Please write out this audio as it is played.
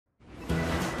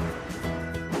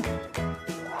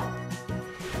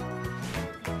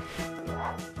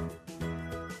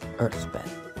EarthPen.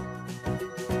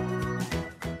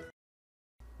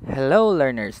 Hello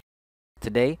learners!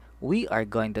 Today we are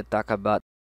going to talk about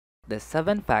the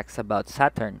 7 facts about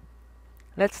Saturn.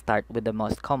 Let's start with the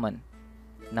most common.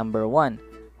 Number 1.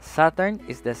 Saturn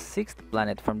is the 6th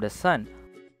planet from the Sun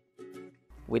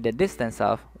with a distance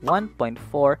of 1.4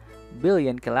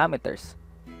 billion kilometers.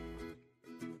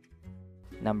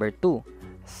 Number 2.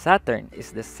 Saturn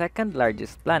is the 2nd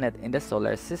largest planet in the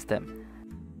solar system,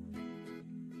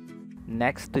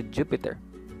 next to Jupiter.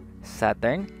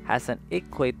 Saturn has an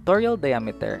equatorial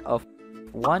diameter of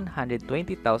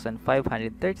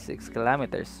 120,536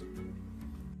 kilometers.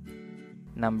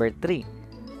 Number 3.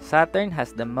 Saturn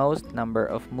has the most number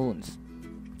of moons.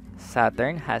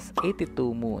 Saturn has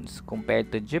 82 moons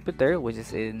compared to Jupiter, which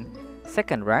is in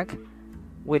 2nd rank,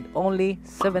 with only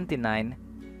 79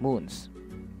 moons.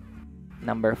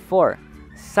 Number 4.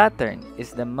 Saturn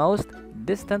is the most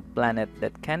distant planet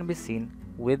that can be seen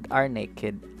with our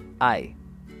naked eye.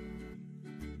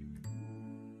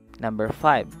 Number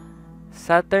 5.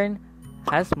 Saturn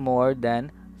has more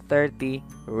than 30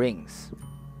 rings.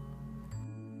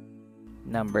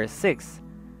 Number 6.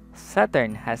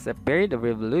 Saturn has a period of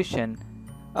revolution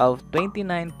of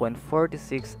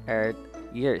 29.46 Earth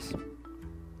years.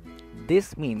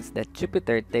 This means that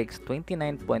Jupiter takes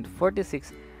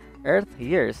 29.46 Earth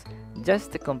years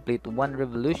just to complete one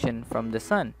revolution from the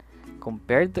Sun,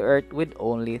 compared to Earth with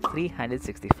only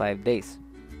 365 days.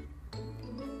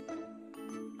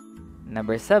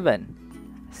 Number 7.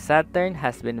 Saturn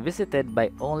has been visited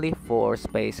by only 4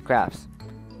 spacecrafts: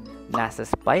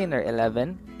 NASA's Pioneer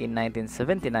 11 in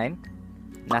 1979,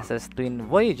 NASA's twin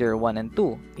Voyager 1 and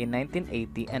 2 in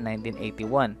 1980 and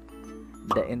 1981,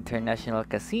 the International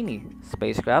Cassini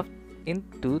spacecraft in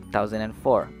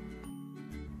 2004.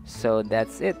 So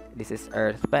that's it. This is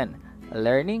EarthPen.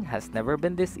 Learning has never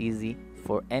been this easy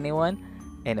for anyone,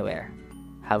 anywhere.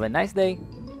 Have a nice day.